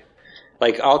person's life.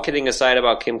 Like, all kidding aside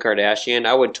about Kim Kardashian,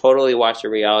 I would totally watch a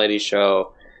reality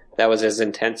show that was as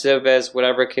intensive as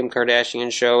whatever Kim Kardashian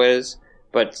show is,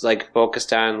 but like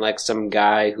focused on like some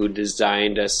guy who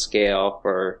designed a scale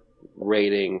for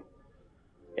rating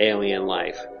alien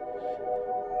life.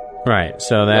 Right.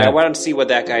 So that I want to see what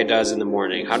that guy does in the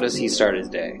morning. How does he start his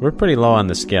day? We're pretty low on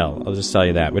the scale. I'll just tell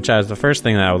you that. Which is the first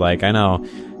thing that I would like. I know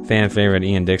fan favorite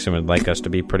Ian Dixon would like us to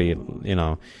be pretty. You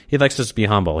know, he likes us to be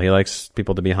humble. He likes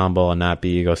people to be humble and not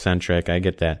be egocentric. I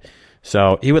get that.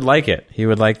 So he would like it. He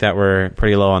would like that we're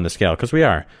pretty low on the scale, because we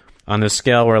are. On the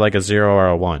scale, we're like a 0 or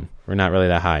a 1. We're not really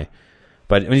that high.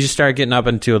 But when you start getting up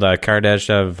into the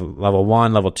Kardashev level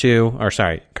 1, level 2, or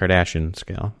sorry, Kardashian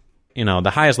scale, you know, the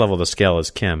highest level of the scale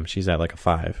is Kim. She's at like a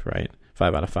 5, right?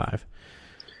 5 out of 5.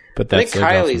 But that's, I think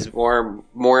Kylie's more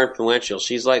influential.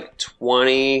 She's like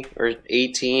 20 or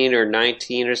 18 or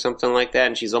 19 or something like that,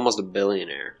 and she's almost a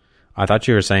billionaire. I thought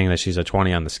you were saying that she's a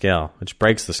 20 on the scale, which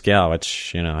breaks the scale,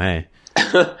 which, you know, hey.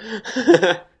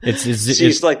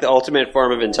 She's like the ultimate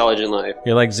form of intelligent life.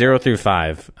 You're like 0 through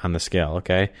 5 on the scale,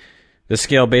 okay? The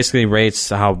scale basically rates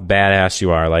how badass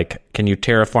you are. Like, can you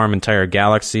terraform entire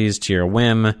galaxies to your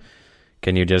whim?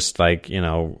 Can you just, like, you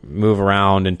know, move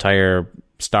around entire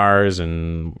stars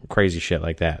and crazy shit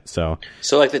like that? So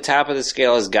like the top of the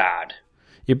scale is God.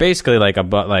 You're basically like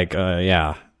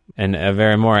yeah. And a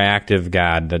very more active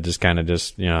God that just kind of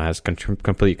you know, has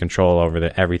complete control over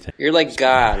everything. You're like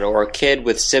God or a kid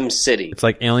with SimCity. It's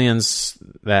like aliens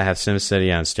that have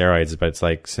SimCity on steroids, but it's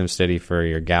like SimCity for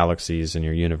your galaxies and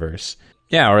your universe.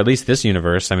 Yeah, or at least this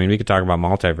universe. I mean, we could talk about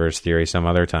multiverse theory some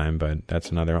other time, but that's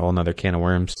whole nother can of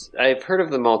worms. I've heard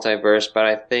of the multiverse, but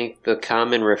I think the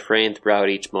common refrain throughout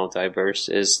each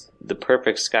multiverse is the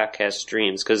perfect Scottcast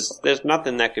dreams, because there's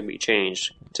nothing that could be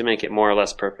changed to make it more or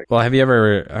less perfect. Well, have you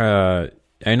ever...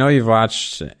 I know you've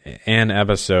watched an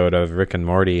episode of Rick and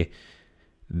Morty.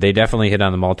 They definitely hit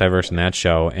on the multiverse in that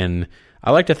show, and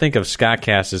I like to think of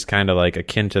Scottcast as kind of like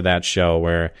akin to that show,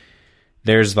 where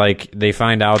there's like, they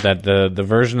find out that the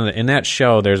version in that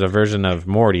show, there's a version of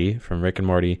Morty from Rick and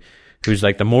Morty who's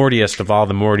like the Mortiest of all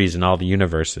the Mortys in all the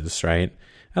universes, right?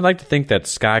 I'd like to think that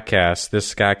this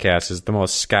Scottcast is the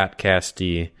most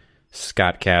Scottcasty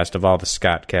Scottcast of all the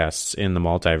Scottcasts in the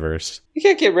multiverse. You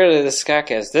can't get rid of this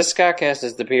Scottcast. This Scottcast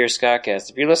is the pure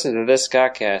Scottcast. If you listen to this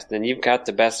Scottcast, then you've got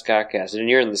the best Scottcast, and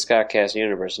you're in the Scottcast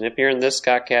universe. And if you're in this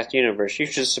Scottcast universe, you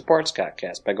should support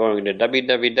Scottcast by going to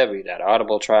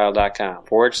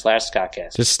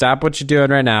www.audibletrial.com/Scottcast. Just stop what you're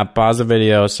doing right now, pause the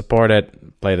video, support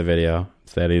it, play the video.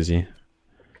 It's that easy.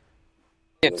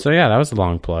 So yeah, that was a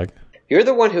long plug. You're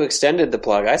the one who extended the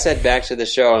plug. I said back to the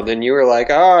show, and then you were like,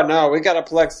 oh, no, we got to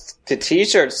plug to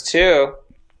T-shirts, too.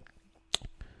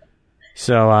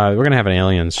 So we're going to have an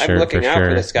Aliens shirt. I'm looking out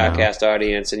for the sure. Scottcast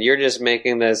audience, and you're just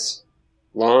making this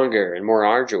longer and more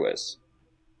arduous.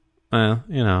 Well,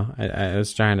 you know, I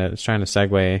was trying to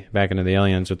segue back into the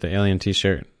Aliens with the Alien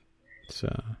T-shirt.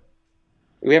 So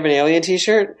we have an Alien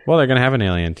T-shirt? Well, they're going to have an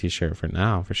Alien T-shirt for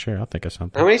now, for sure. I'll think of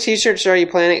something. How many T-shirts are you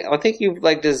planning? I think you've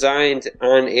designed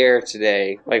on air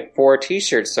today 4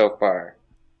 T-shirts so far.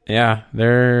 Yeah,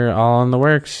 they're all in the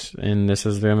works, and this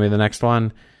is going to be the next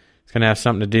one. It's going to have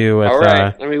something to do with... All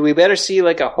right. We better see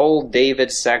like a whole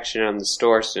David section on the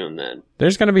store soon then.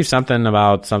 There's going to be something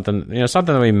about something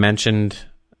that we mentioned,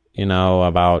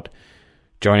 about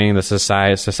joining the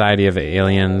Society of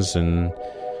Aliens and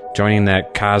joining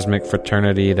that cosmic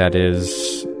fraternity that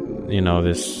is,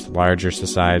 this larger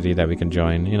society that we can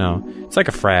join. It's like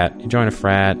a frat. You join a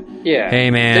frat. Yeah.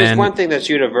 Hey, man. There's one thing that's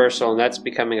universal, and that's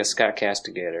becoming a Scott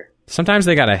Castigator. Sometimes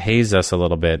they got to haze us a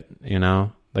little bit,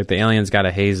 Like the aliens got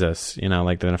to haze us,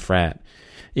 like in a frat.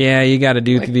 Yeah, you got to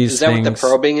do these things. Is that what the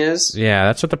probing is? Yeah,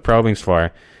 that's what the probing's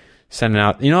for. Sending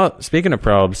out... speaking of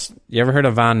probes, you ever heard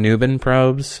of von Neumann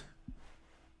probes?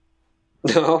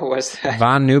 No, what's that?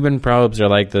 Von Neumann probes are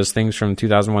like those things from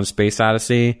 2001 Space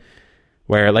Odyssey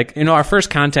where, our first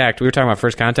contact, we were talking about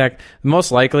first contact, the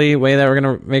most likely way that we're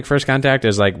going to make first contact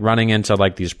is, running into,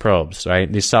 these probes,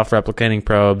 right? These self-replicating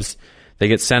probes. They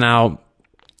get sent out.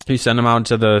 You send them out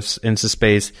into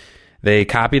space. They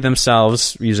copy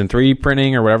themselves using 3D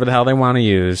printing or whatever the hell they want to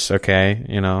use, okay?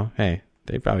 Hey,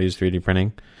 they probably use 3D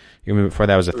printing. Even before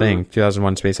that was a thing.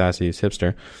 2001 Space Odyssey is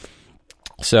hipster.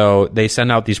 So they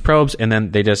send out these probes, and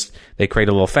then they create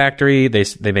a little factory.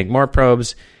 They make more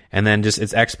probes, and then it's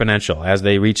exponential. As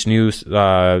they reach new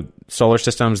solar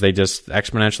systems, they just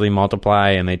exponentially multiply,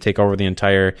 and they take over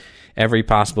every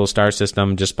possible star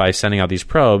system just by sending out these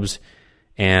probes.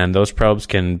 And those probes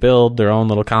can build their own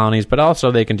little colonies, but also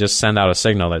they can just send out a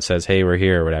signal that says, hey, we're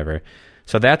here, or whatever.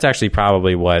 So that's actually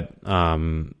probably what...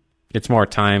 it's more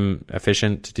time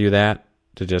efficient to do that,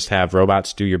 to just have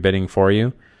robots do your bidding for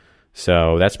you.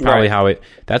 So that's probably how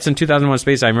that's in 2001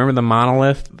 Space. I remember the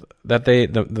monolith that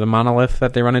the monolith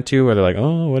that they run into where they're like,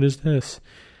 oh, what is this?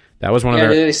 That was one of their...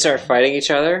 Did they start fighting each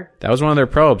other? That was one of their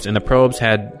probes, and the probes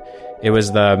it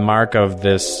was the mark of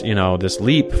this, this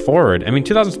leap forward.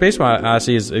 2000 Space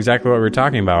Odyssey is exactly what we were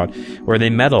talking about, where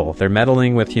they meddle. They're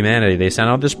meddling with humanity. They send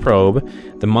out this probe,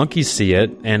 the monkeys see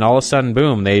it, and all of a sudden,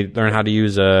 boom, they learn how to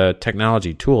use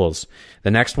technology, tools.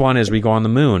 The next one is we go on the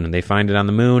moon, and they find it on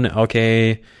the moon.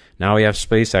 Okay, now we have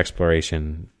space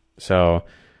exploration. So,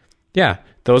 yeah,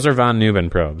 those are von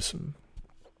Neumann probes.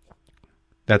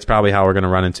 That's probably how we're going to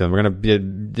run into them. We're going to be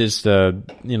just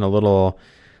little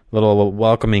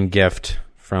welcoming gift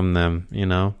from them,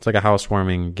 It's like a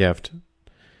housewarming gift.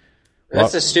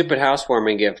 That's a stupid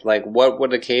housewarming gift. What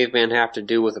would a caveman have to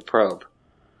do with a probe?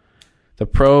 The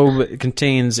probe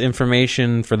contains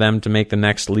information for them to make the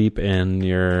next leap in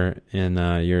your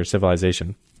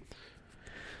civilization.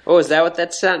 Oh, is that what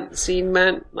that scene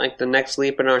meant? Like the next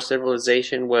leap in our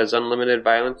civilization was unlimited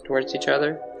violence towards each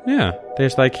other? Yeah. They're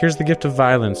just here's the gift of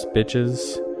violence,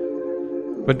 bitches.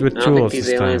 But with I don't think these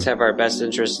aliens have our best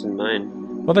interests in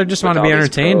mind. Well, they just want to be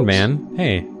entertained, man.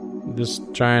 Hey,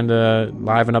 just trying to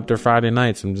liven up their Friday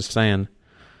nights, I'm just saying.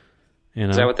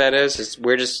 Is that what that is?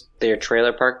 We're just their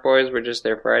trailer park boys? We're just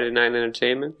their Friday night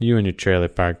entertainment? You and your trailer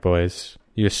park boys.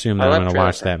 You assume that I'm going to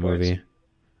watch that movie.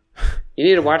 You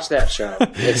need to watch that show.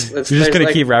 You're just going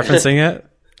to keep referencing it?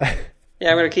 Yeah,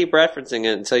 I'm going to keep referencing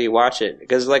it until you watch it.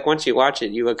 Because once you watch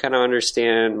it, you kind of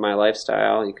understand my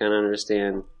lifestyle. You kind of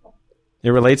understand... It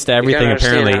relates to everything,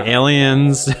 apparently.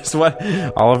 Aliens, what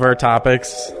all of our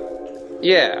topics.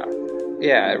 Yeah,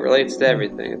 it relates to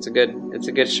everything. It's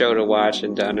a good show to watch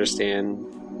and to understand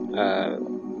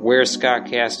where Scott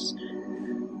Cast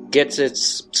gets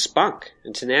its spunk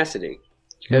and tenacity.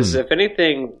 Because if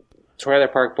anything, Trailer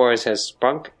Park Boys has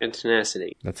spunk and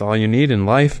tenacity. That's all you need in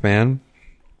life, man.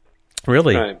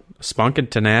 Really, right. Spunk and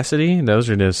tenacity.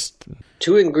 Those are just...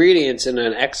 2 ingredients in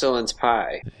an excellence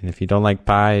pie. And if you don't like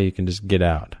pie, you can just get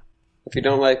out. If you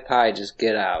don't like pie, just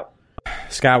get out.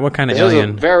 Scott, what kind of alien?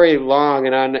 It was a very long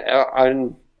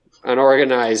and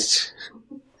unorganized.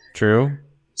 True.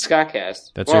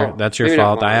 Scottcast. That's your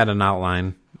fault. I had an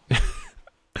outline.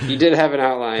 You did have an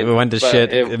outline. We went to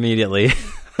shit immediately.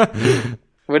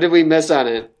 What did we miss on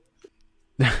it?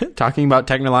 Talking about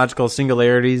technological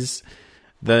singularities.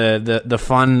 The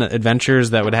fun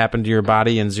adventures that would happen to your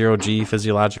body in 0G,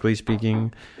 physiologically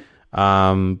speaking.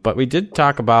 But we did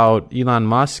talk about Elon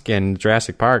Musk and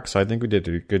Jurassic Park, so I think we did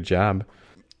a good job.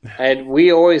 And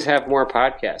we always have more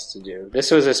podcasts to do.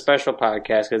 This was a special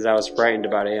podcast because I was frightened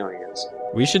about aliens.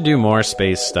 We should do more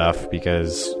space stuff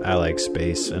because I like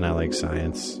space and I like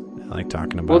science. I like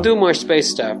talking about... We'll do more space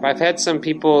stuff. I've had some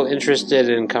people interested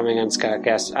in coming on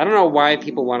Scottcast. I don't know why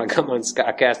people want to come on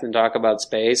Scottcast and talk about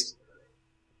space.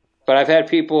 But I've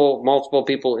had multiple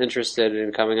people interested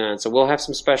in coming on. So we'll have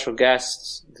some special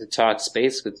guests to talk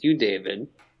space with you, David.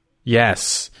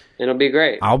 Yes. It'll be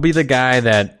great. I'll be the guy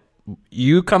that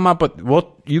you come up with.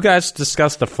 Well, you guys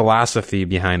discuss the philosophy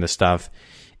behind the stuff.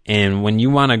 And when you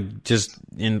want to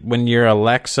when your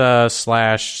Alexa /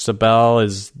 Sibel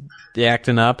is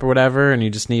acting up or whatever, and you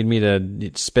just need me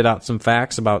to spit out some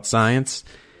facts about science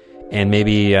and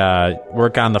maybe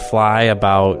work on the fly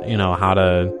about,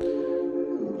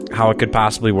 how it could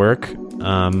possibly work,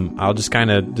 I'll just kind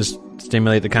of just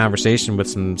stimulate the conversation with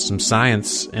some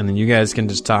science, and then you guys can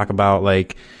just talk about,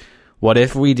 like, what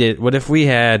if we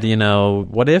had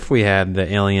the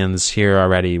aliens here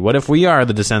already? What if we are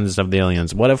the descendants of the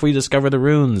aliens? What if we discover the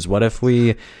runes? What if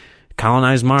we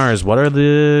colonize Mars? What are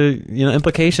the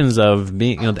implications of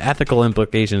being, the ethical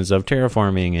implications of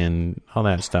terraforming and all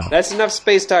that stuff? That's enough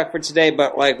space talk for today,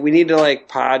 but we need to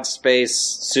pod space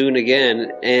soon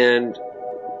again, and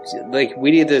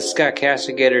we need the Scott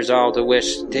Castigators all to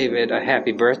wish David a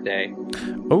happy birthday.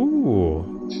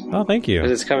 Oh, thank you.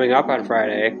 Because it's coming up on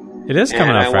Friday. It is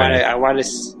coming up Friday. I want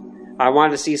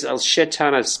to see a shit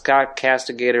ton of Scott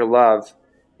Castigator love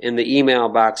in the email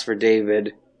box for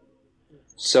David.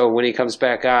 So when he comes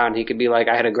back on, he could be like,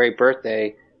 I had a great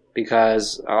birthday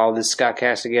because all this Scott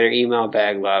Castigator email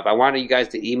bag love. I wanted you guys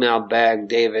to email bag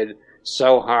David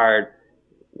so hard.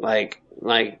 Like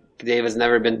David's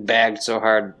never been bagged so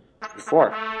hard before.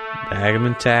 Bag him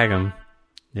and tag him.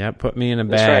 Yeah, put me in a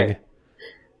bag. Right.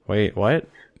 Wait, what?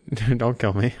 Don't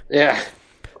kill me. Yeah.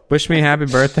 Wish me happy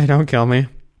birthday. Don't kill me.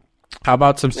 How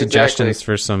about some suggestions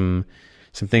for some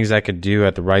things I could do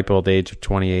at the ripe old age of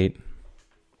 28?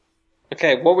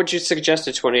 Okay, what would you suggest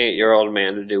a 28-year-old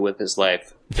man to do with his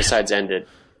life besides end it?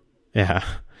 Yeah.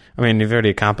 I mean, you've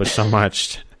already accomplished so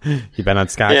much. You've been on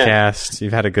Scottcast.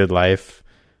 You've had a good life.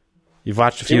 You've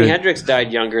watched a few. Jimi Hendrix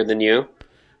died younger than you.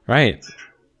 Right.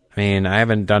 I mean, I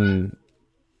haven't done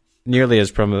nearly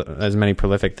as many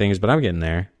prolific things, but I'm getting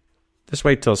there. Just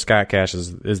wait till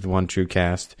Scottcast is the one true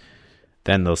cast.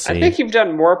 Then they'll see. I think you've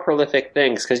done more prolific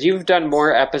things because you've done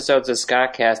more episodes of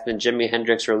Scottcast than Jimi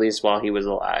Hendrix released while he was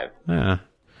alive. Yeah.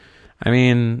 I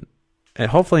mean,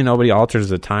 hopefully nobody alters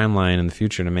the timeline in the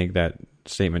future to make that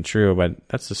statement true, but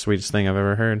that's the sweetest thing I've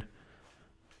ever heard.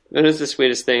 It is the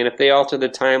sweetest thing, and if they alter the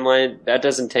timeline, that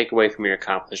doesn't take away from your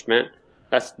accomplishment.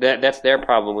 That's their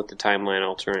problem with the timeline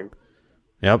altering.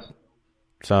 Yep.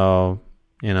 So,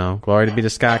 glory to be to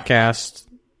Scottcast.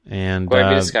 And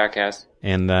glory be to Scottcast.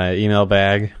 And the email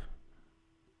bag.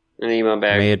 An email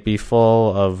bag. May it be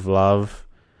full of love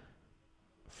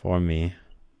for me.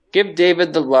 Give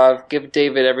David the love. Give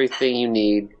David everything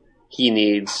he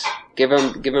needs. Give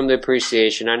him the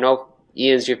appreciation. I know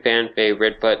Ian's your fan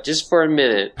favorite, but just for a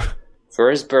minute,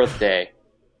 for his birthday,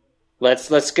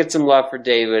 let's get some love for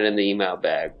David in the email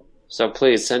bag. So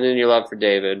please send in your love for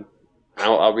David.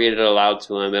 I'll read it aloud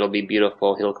to him. It'll be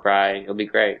beautiful. He'll cry. It'll be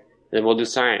great. Then we'll do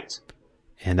science.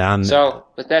 So,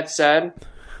 with that said,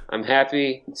 I'm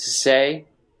happy to say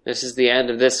this is the end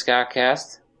of this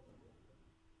Scottcast.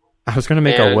 I was going to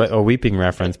make a weeping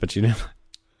reference, but you didn't.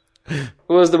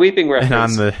 What was the weeping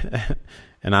reference?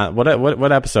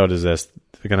 What episode is this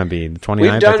going to be? The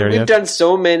 29th or 30th?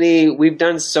 We've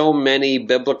done so many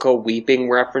biblical weeping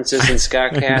references in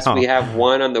Scottcast. We have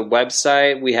one on the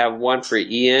website. We have one for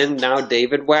Ian. Now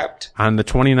David wept. On the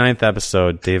 29th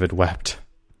episode, David wept.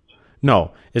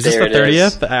 No. Is this the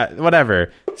 30th?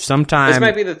 Whatever. Sometime. This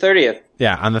might be the 30th.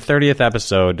 Yeah, on the 30th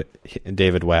episode,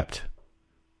 David wept.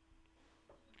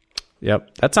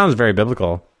 Yep. That sounds very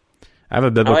biblical. I have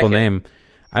a biblical name.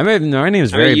 My name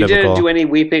is very biblical. You didn't do any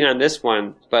weeping on this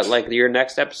one, but your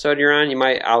next episode you're on,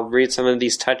 I'll read some of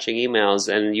these touching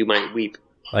emails and you might weep.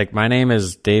 My name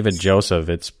is David Joseph.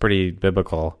 It's pretty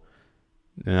biblical.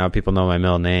 People know my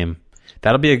middle name.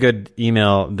 That'll be a good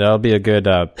email. That'll be a good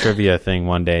trivia thing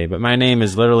one day. But my name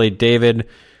is literally David,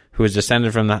 who is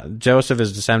descended from Joseph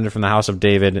is descended from the house of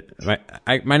David.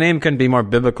 My name couldn't be more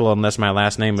biblical unless my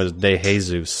last name was De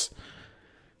Jesus.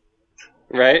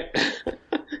 Right?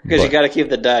 Because you got to keep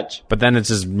the Dutch. But then it's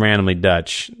just randomly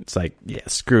Dutch. It's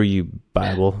screw you,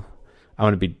 Bible. I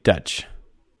want to be Dutch.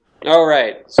 All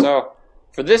right. So,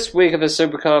 for this week of the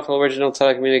Super Colorful Original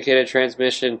Telecommunicated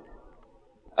Transmission,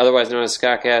 otherwise known as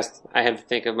Scottcast, I had to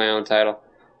think of my own title.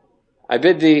 I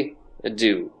bid thee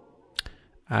adieu.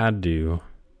 Adieu.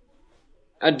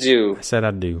 Adieu. I said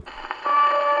adieu.